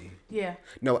easy. Yeah.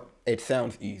 No, it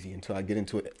sounds easy until I get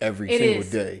into it every It single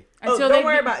is. day. Until Don't they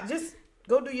worry get- about it. Just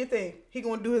go do your thing. He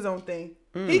gonna do his own thing.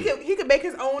 He could make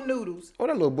his own noodles. Oh,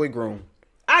 that little boy grown.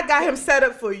 I got him set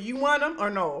up for you. You want him or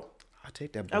no? I'll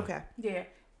take that boy. Okay. Yeah.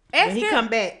 When he him- come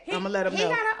back, he- I'm gonna let him he know.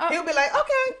 got He'll be like,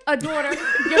 okay. a daughter.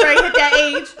 Get ready to hit that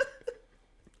age.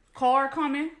 Car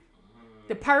coming.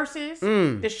 the purses,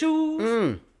 the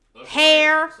shoes, That's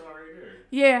hair. It's already there.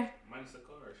 Yeah. Minus the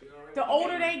car. She already The got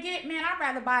older baby. they get, man, I'd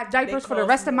rather buy diapers for the cost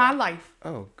rest of my more. life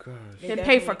Oh gosh. They than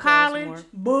pay for definitely cost more. college,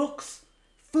 books,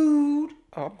 food.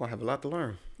 Oh, I'm gonna have a lot to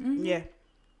learn. Yeah.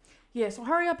 Yeah, so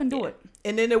hurry up and do it.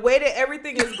 And then the way that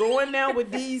everything is going now with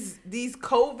these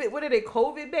COVID, what are they,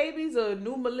 COVID babies or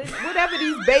new millennial, whatever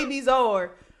these babies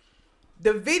are.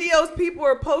 The videos people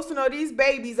are posting of these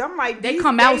babies, I'm like, They these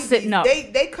come out babies, sitting up.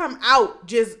 They come out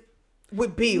just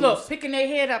with bills. Look, picking their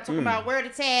head up, talking about where the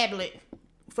tablet.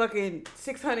 Fucking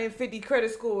 650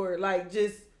 credit score, like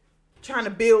just trying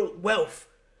to build wealth.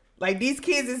 Like these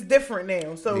kids is different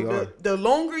now. They So are. the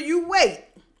longer you wait,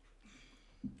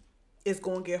 it's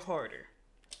gonna get harder,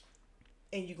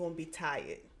 and you're gonna be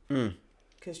tired.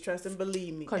 Cause trust and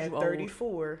believe me, 'Cause at you old.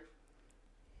 34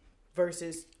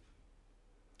 versus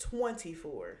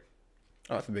 24,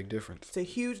 Oh, that's a big difference. it's a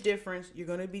huge difference. You're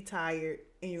gonna be tired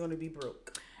and you're gonna be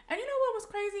broke. And you know what was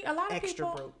crazy? A lot of Extra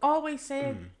people broke. always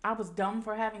said I was dumb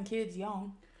for having kids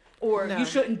young. Or No. you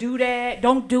shouldn't do that.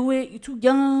 Don't do it. You're too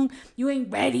young. You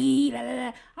ain't ready. La, la,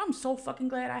 la. I'm so fucking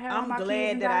glad I had all I'm my kids glad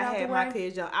and that got I out had the my way.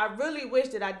 kids young. I really wish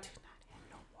that I did not have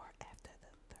no more after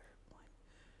the third one.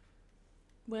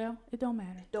 Well, it don't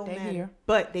matter. Don't They matter. here.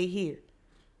 But they here.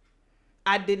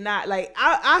 I did not like.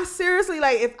 I seriously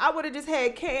like. If I would have just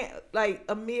had like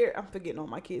Amir. I'm forgetting all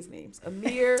my kids' names.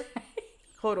 Amir.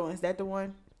 Hold on, is that the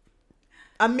one?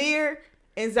 Amir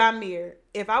and Zamir.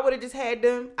 If I would have just had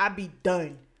them, I'd be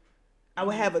done. I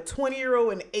would have a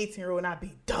 20-year-old and an 18-year-old, and I'd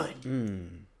be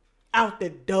done. Out the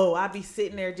door. I'd be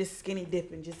sitting there just skinny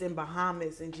dipping, just in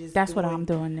Bahamas and just. That's what doing I'm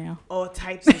doing now. All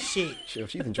types of shit. Sure,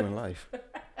 she's enjoying life.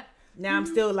 Now I'm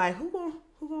still like, who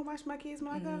gonna watch my kids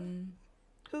when I go?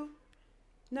 Who?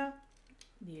 No.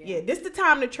 Yeah, this the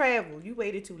time to travel. You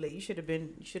waited too late. You should have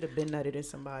been nutted in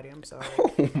somebody. I'm sorry.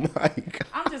 Oh my god.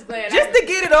 I'm just glad. Just to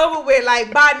get it over with,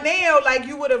 like by now, like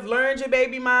you would have learned your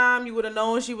baby mom. You would have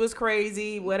known she was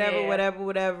crazy.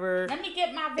 Whatever. Let me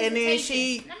get my And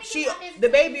visitation. then Let me she get my the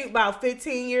visitation. baby about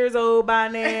 15 years old by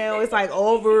now. It's like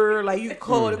over. Like you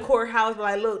call the courthouse,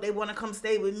 like, look, they want to come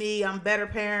stay with me. I'm better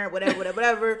parent,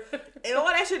 whatever. And all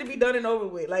that should be done and over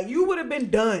with. Like you would have been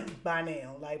done by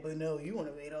now. Like, but no, you want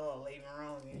to wait all later on.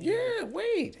 Yeah,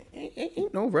 wait.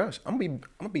 Ain't no rush. I'm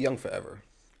gonna be young forever.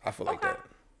 I feel like Okay. that.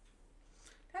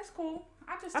 That's cool.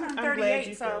 I just I'm turned glad 38,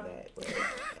 you so feel that. But, yeah.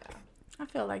 I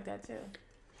feel like that too.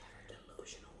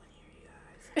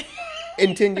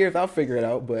 In 10 years, I'll figure it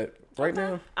out. But right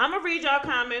now, I'm gonna read y'all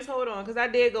comments. Hold on, because I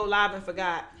did go live and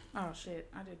forgot. Oh shit,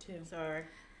 I did too. Sorry.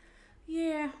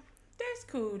 Yeah, that's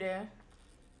cool there.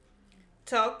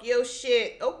 Talk your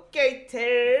shit. Okay,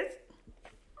 Tez.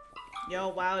 Yo,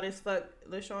 wild as fuck.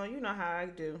 LaShawn, you know how I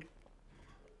do.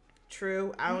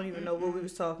 True. I don't even know what we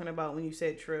was talking about when you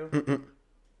said true.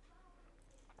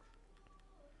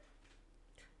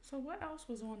 So what else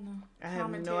was on the? I have no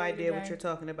commentary idea what today? you're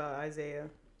talking about, Isaiah.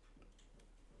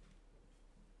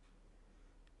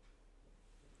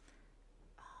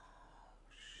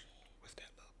 what's that?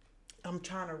 I'm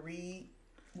trying to read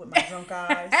with my drunk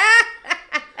eyes.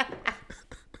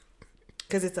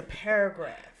 Because it's a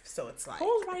paragraph. So it's like,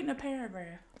 Who's writing a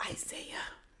paragraph? Isaiah.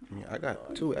 Yeah, I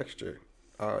got 2 extra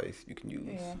eyes you can use.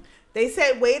 Yeah. They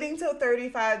said waiting till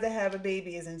 35 to have a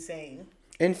baby is insane.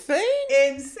 Insane?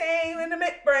 Insane in the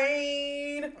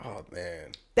midbrain. Oh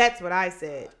man, That's what I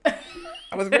said.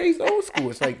 I was raised old school.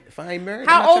 It's like if I ain't married.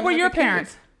 I'm How not old trying to were have your a kid.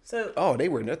 parents? So, Oh, they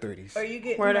were in their 30s. are you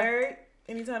getting Where the- married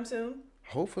anytime soon?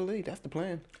 Hopefully, that's the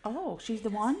plan. Oh, she's the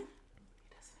one.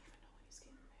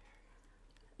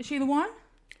 Is she the one?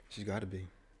 She's got to be.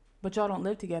 But y'all don't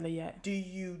live together yet. Do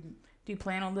you? Do you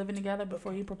plan on living together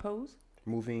before you propose?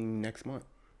 Moving next month.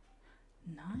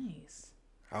 Nice.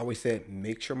 I always said,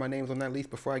 make sure my name's on that lease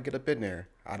before I get up in there.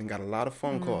 I done got a lot of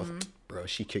phone calls. Bro,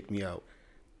 she kicked me out.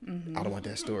 I don't want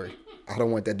that story. I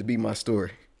don't want that to be my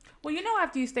story. Well, you know,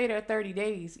 after you stay there 30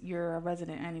 days, you're a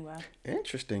resident anyway.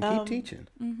 Interesting. Keep teaching.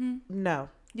 No.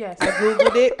 Yes. I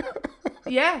Googled it.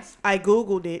 Yes. I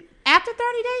Googled it. After 30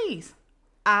 days.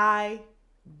 I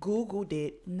Googled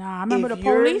it. Nah, I remember If the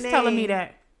your police telling me name-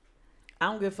 that. I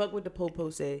don't give a fuck what the popo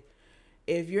say.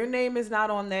 If your name is not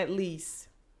on that lease,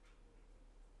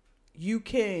 you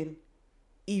can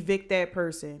evict that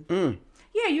person.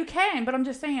 Yeah, you can, but I'm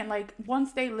just saying, like,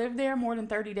 once they live there more than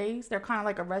 30 days, they're kind of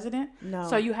like a resident. No.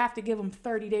 So you have to give them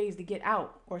 30 days to get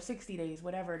out, or 60 days,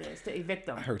 whatever it is, to evict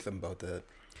them. I heard something about that.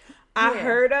 I Yeah.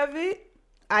 heard of it.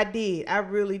 I did. I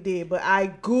really did. But I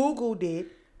Googled it.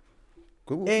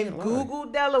 Google And can't lie. Google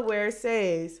Delaware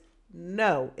says,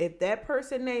 no, if that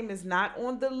person's name is not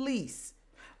on the lease,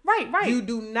 Right. you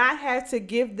do not have to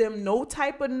give them no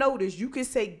type of notice. You can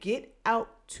say, get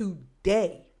out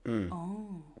day.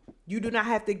 Oh. You do not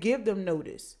have to give them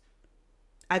notice.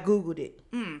 I Googled it.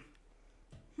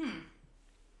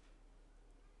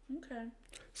 Okay.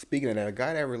 Speaking of that, a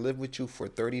guy that ever lived with you for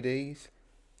 30 days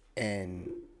and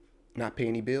not pay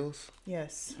any bills?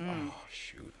 Yes. Oh,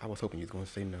 shoot. I was hoping you was going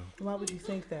to say no. Why would you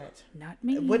think that? Not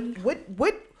me.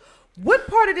 What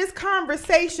part of this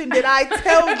conversation did I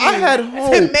tell you I had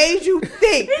hope. that made you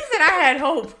think He said I had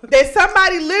hope. that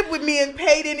somebody lived with me and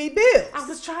paid any bills? I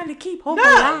was trying to keep hope No.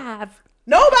 alive.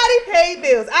 Nobody paid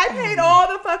bills. I paid all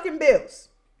the fucking bills.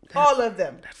 All of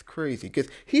them. That's crazy because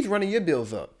he's running your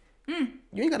bills up. You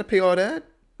ain't got to pay all that.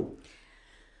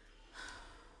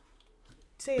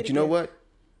 Say it But you know again. what?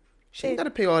 She ain't got to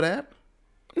pay all that.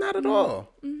 Not at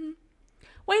all.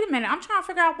 Wait a minute. I'm trying to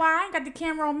figure out why I ain't got the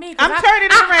camera on me. I'm turning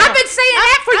it around. I've been saying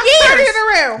that for I'm years. turning it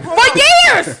around. Hold For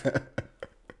on. years.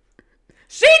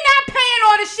 She not paying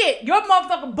all the shit. Your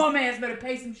motherfucking bum ass better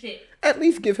pay some shit. At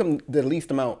least give him the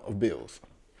least amount of bills.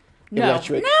 No.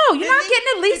 Electric. No, you're not 50? getting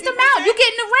the least 50%? amount. You're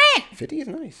getting the rent. 50 is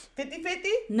nice. 50-50?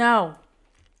 No.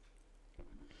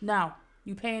 No.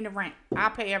 You paying the rent. I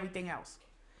pay everything else.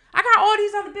 I got all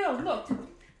these other bills. Look,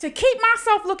 to keep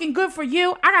myself looking good for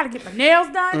you, I gotta get my nails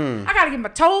done. I gotta get my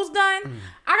toes done.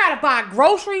 I gotta buy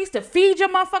groceries to feed your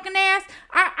motherfucking ass.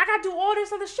 I gotta do all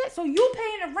this other shit. So you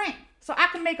paying the rent so I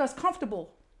can make us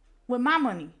comfortable with my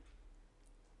money.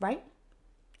 Right?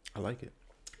 I like it.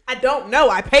 I don't know.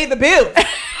 I pay the bills.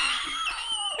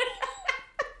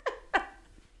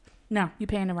 No, you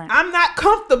paying the rent. I'm not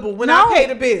comfortable when I pay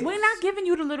the bills. We're not giving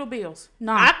you the little bills.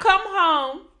 No. I come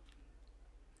home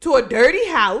to a dirty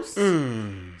house.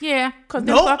 Yeah, because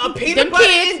No, a peanut butter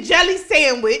and jelly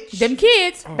sandwich. Them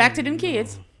kids. Back to them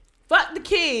kids. Fuck the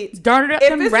kids. Dirted up If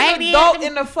them it's an raggedy adult ass-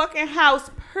 in the fucking house,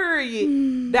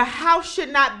 period, the house should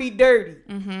not be dirty.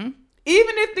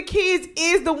 Even if the kids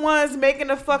is the ones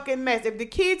making a fucking mess. If the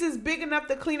kids is big enough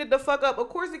to clean it the fuck up, of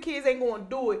course the kids ain't going to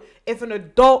do it if an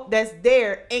adult that's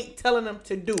there ain't telling them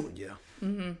to do it.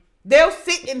 Yeah. They'll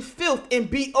sit in filth and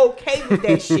be okay with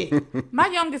that shit. My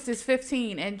youngest is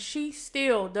 15 and she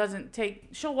still doesn't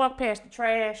she'll walk past the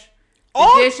trash, the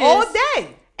all dishes.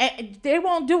 day. And they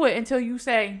won't do it until you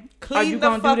say, are Clean you the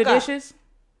going to fuck do the up. dishes?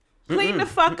 Clean the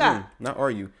fuck up. Not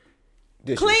are you.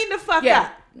 Dishes. Clean the fuck Yeah.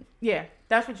 up. Yeah,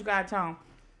 that's what you got to tell them.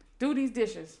 Do these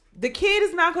dishes. The kid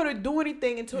is not going to do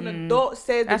anything until an adult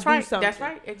says That's to right. do something. That's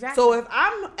right. Exactly. So if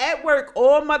I'm at work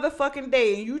all motherfucking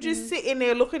day and you just sitting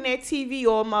there looking at TV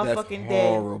all That's motherfucking day.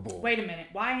 horrible. Wait a minute.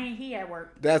 Why ain't he at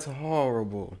work? That's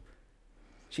horrible.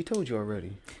 She told you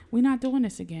already. We're not doing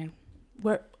this again.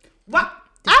 Well, I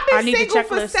I've need been the single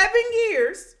for checklist. 7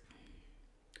 years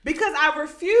because I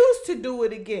refuse to do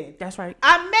it again. That's right.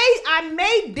 I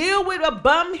may deal with a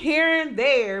bum here and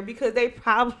there because they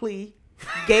probably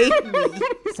gave me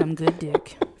Some good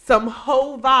dick. some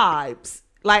whole vibes.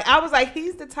 Like I was like,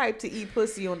 he's the type to eat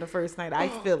pussy on the first night. I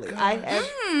feel it. I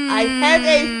have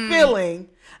a feeling.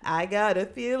 I got a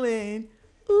feeling.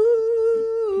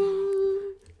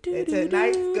 Ooh, that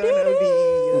tonight's gonna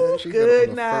be a She's good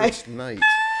on the night. first night.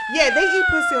 Yeah, they eat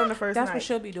pussy on the first That's night. what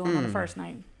she'll be doing on the first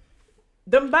night.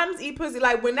 Them bums eat pussy.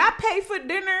 Like when I pay for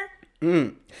dinner,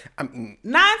 I mean,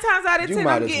 9 times out of you 10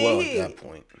 might I'm as getting well hit. at that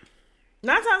point.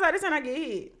 9 times out of 10 I get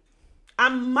hit. I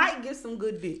might get some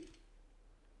good dick.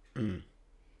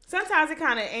 Sometimes it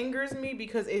kind of angers me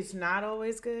because it's not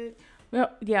always good.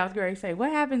 Well, yeah, I was going to say,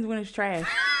 what happens when it's trash?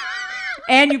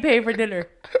 And you pay for dinner.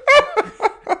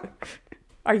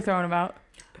 Are you throwing them out?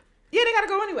 Yeah, they gotta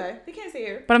go anyway. They can't stay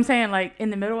here. But I'm saying, like, in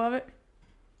the middle of it?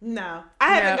 No,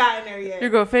 I haven't gotten there yet. You're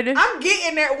going to finish? I'm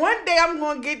getting there. One day I'm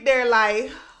gonna get there.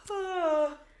 Like,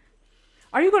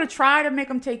 Are you going to try to make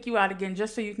them take you out again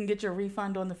just so you can get your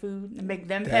refund on the food and make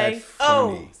them pay? That's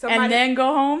funny. somebody. And then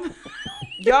go home?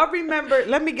 Y'all remember?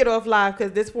 Let me get off live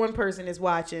because this one person is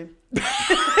watching.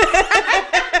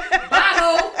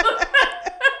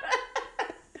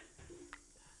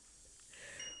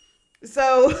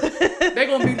 So They're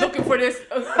going to be looking for this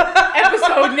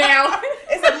episode now.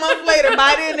 it's a month later.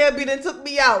 By then they'll be done took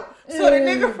me out. So the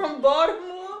nigga from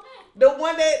Baltimore, the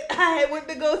one that I had went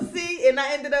to go see, and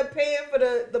I ended up paying for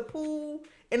the pool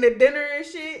and the dinner and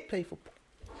shit. Pay for.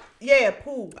 Yeah,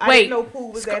 pool. I Wait. didn't know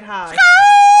pool was that high.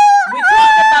 We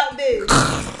talked about this.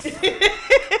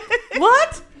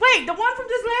 What? Wait, the one from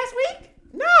just last week?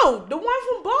 No, the one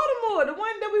from Baltimore. The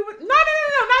one that we were. No,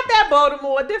 not that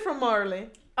Baltimore. A different Maryland.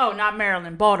 Oh, not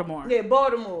Maryland, Baltimore. Yeah,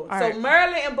 Baltimore. All So right.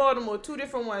 Maryland and Baltimore, two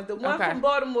different ones. The one Okay. from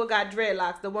Baltimore got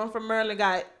dreadlocks. The one from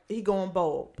Maryland he going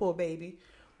bald. Poor baby.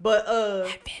 But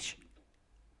Fish.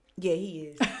 yeah, he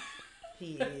is.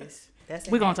 He is. That's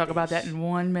We're going to talk about that in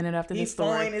 1 minute after He's this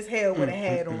story. fine as hell with a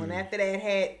hat on. After that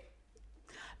hat,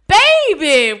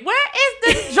 Baby, where is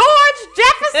the George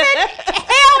Jefferson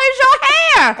hell is your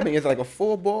hair? I mean, is it like a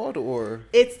full bald or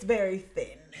It's very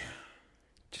thin.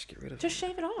 just get rid of Just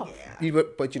shave it off.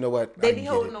 But you know what? They I be get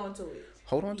holding it. on to it.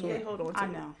 Hold on to Yeah, it. hold on to I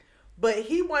it. know. But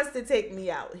he wants to take me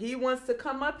out. He wants to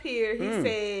come up here. He Mm.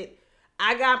 said,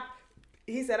 I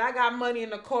got money in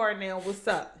the car now. What's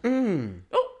up?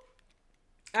 Oh,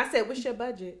 I said, what's your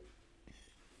budget?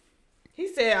 He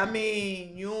said, I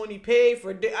mean, you only paid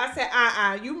for... I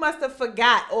said, you must have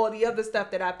forgot all the other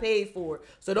stuff that I paid for.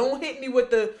 So don't hit me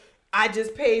with the, I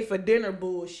just paid for dinner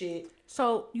bullshit.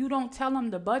 so you don't tell them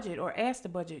the budget or ask the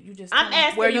budget. You just I'm tell them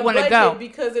asking where you the want to budget go.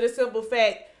 because of the simple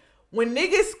fact, when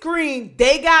niggas scream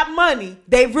they got money,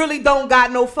 they really don't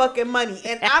got no fucking money.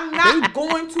 And I'm not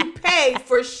going to pay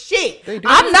for shit. They do.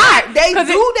 I'm not. They 'Cause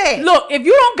do that. Look, if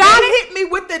you don't got They it, hit me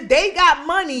with the they got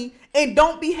money and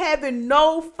don't be having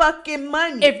no fucking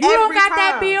money. if you don't every got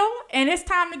that time. bill and it's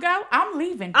time to go, I'm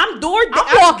leaving. I'm I'm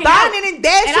walking out. dining and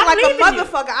dashing And I'm like a leaving you.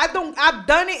 motherfucker. I've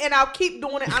done it and I'll keep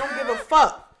doing it. I don't give a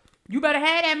fuck. You better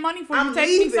have that money before you I'm take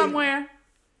me leaving. somewhere.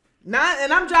 And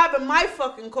I'm driving my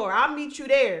fucking car. I'll meet you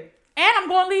there. And I'm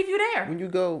going to leave you there. When you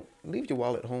go, leave your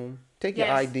wallet home. Take your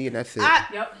Yes. ID and that's it.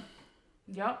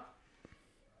 Yep.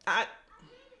 I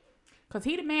Because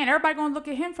he the man. Everybody going to look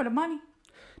at him for the money.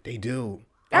 They do.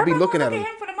 I'll be Everybody looking gonna at look them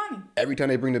at him for the money. every time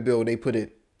they bring the bill. They put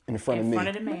it in front of me. In front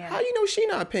of the man. How you know she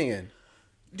not paying?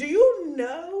 Do you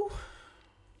know?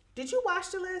 Did you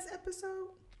watch the last episode?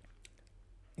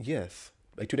 Yes,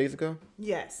 like 2 days ago.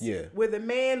 Yes. Yeah. Where the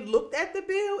man looked at the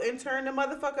bill and turned the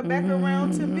motherfucker back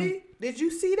around to me. Did you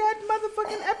see that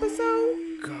motherfucking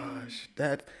episode? Gosh,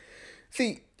 that.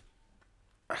 See,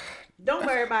 Don't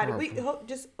worry about it. horrible.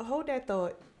 Just hold that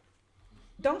thought.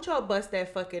 Don't y'all bust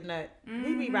that fucking nut.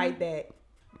 We be right back.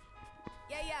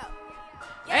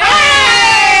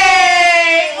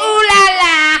 Hey! Ooh la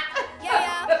la!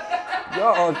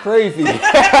 y'all are crazy.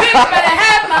 Bitch better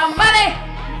have my money!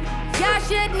 Y'all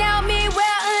should know me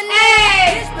well enough.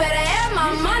 Hey! Bitch better have my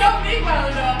money. Don't be well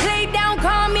enough. Please don't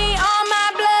call me on my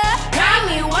blood. Tell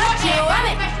me what you want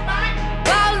it.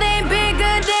 Ballin'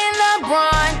 bigger than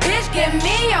LeBron. Bitch, give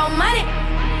me your money.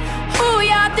 Who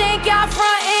y'all think y'all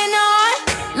frontin' on?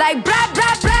 Like blah,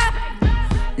 blah, blah.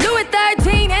 Louis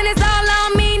 13 and it's all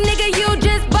on me, nigga. You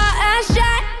just bought a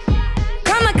shot.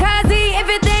 Kamikaze if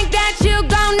you think that you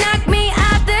gon' knock me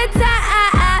out the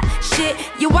top. Shit,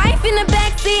 your wife in the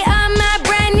backseat of my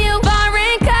brand new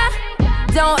foreign car.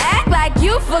 Don't act like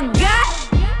you forgot.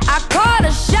 I called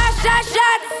a shots.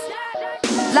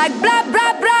 Like blah,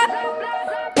 blah, blah.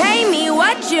 Pay me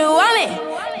what you want it.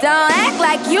 Don't act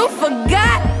like you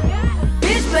forgot.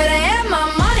 Bitch better have my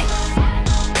money.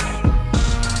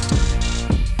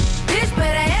 Bitch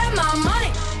better have my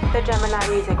money. The Gemini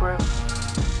Music Room.